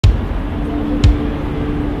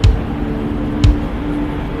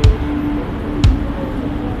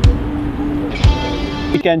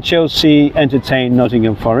weekend, Chelsea entertained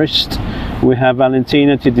Nottingham Forest. We have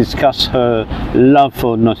Valentina to discuss her love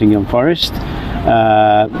for Nottingham Forest,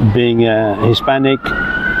 being a Hispanic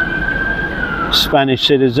Spanish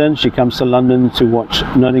citizen. She comes to London to watch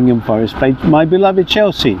Nottingham Forest play my beloved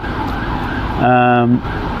Chelsea.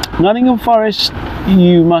 Nottingham Forest,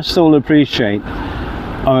 you must all appreciate,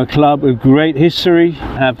 are a club with great history,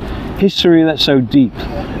 have history that's so deep.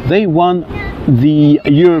 They won the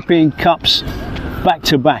European Cups back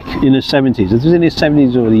to back in the 70s. It was in the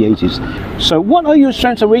 70s or the 80s. So what are your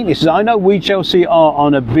strengths and weaknesses? I know we Chelsea are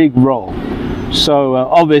on a big roll. So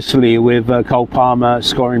obviously with Cole Palmer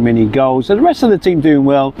scoring many goals, and the rest of the team doing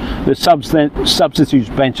well, the substitutes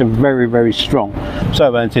bench are very, very strong.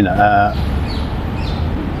 So Valentina,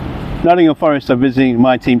 Nottingham Forest are visiting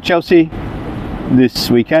my team Chelsea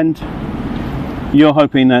this weekend. You're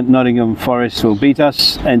hoping that Nottingham Forest will beat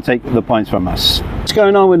us and take the points from us. What's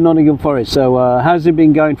going on with Nottingham Forest? So how's it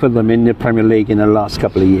been going for them in the Premier League in the last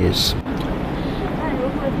couple of years?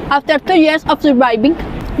 After 2 years of surviving,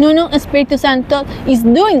 Nuno Espirito Santo is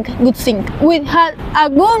doing good things. We had a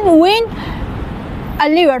good win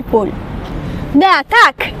at Liverpool. The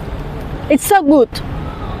attack, it's so good.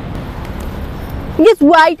 Guess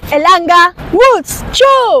White, Elanga, Woods,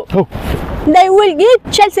 Cho. Oh. They will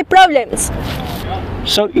give Chelsea problems.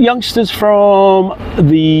 So youngsters from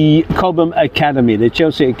the Cobham Academy, the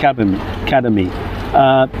Chelsea Academy,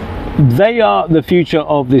 they are the future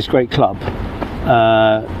of this great club.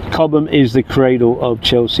 Cobham is the cradle of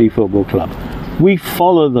Chelsea Football Club. We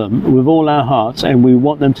follow them with all our hearts and we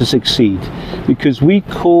want them to succeed because we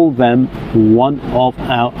call them one of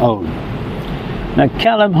our own. Now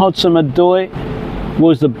Callum Hudson-Odoi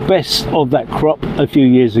was the best of that crop a few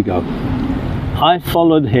years ago. I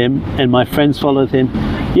followed him and my friends followed him.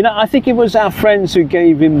 You know, I think it was our friends who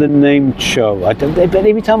gave him the name Cho. But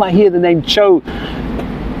every time I hear the name Cho,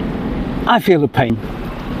 I feel the pain.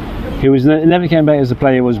 He never came back as the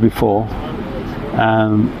player he was before.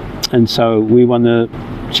 And so we won the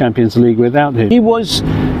Champions League without him. He was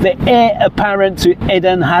the heir apparent to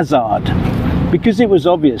Eden Hazard, because it was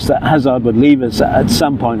obvious that Hazard would leave us at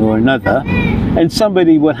some point or another, and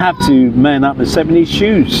somebody would have to man up and step in his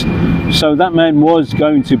shoes. So that man was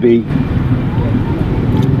going to be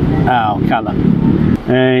our Callum,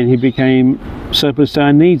 and he became surplus to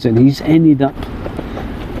our needs, and he's ended up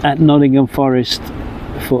at Nottingham Forest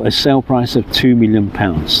for a sale price of £2 million.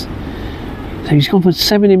 So he's gone from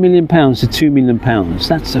 £70 million to £2 million.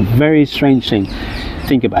 That's a very strange thing.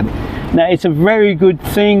 Think about it. Now it's a very good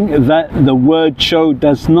thing that the word Cho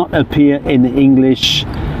does not appear in the English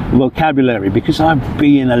vocabulary, because I've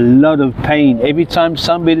been in a lot of pain every time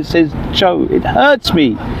somebody says Cho. It hurts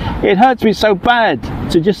me. It hurts me so bad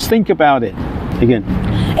to just think about it. Again.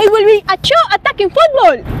 It will be a Cho attacking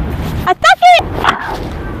football. Attacking!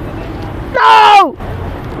 No!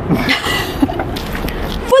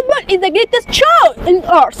 Football is the greatest show in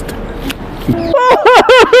earth.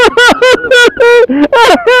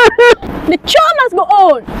 The show must go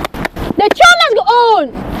on. The show must go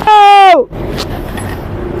on. Oh!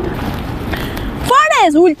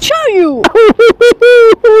 Forest will show you.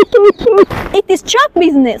 It is show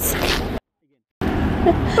business.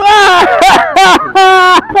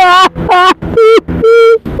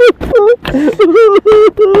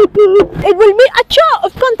 It will be a show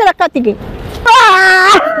of counter-attacking.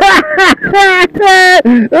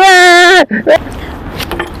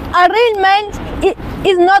 A real man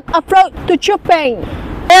is not afraid to show pain.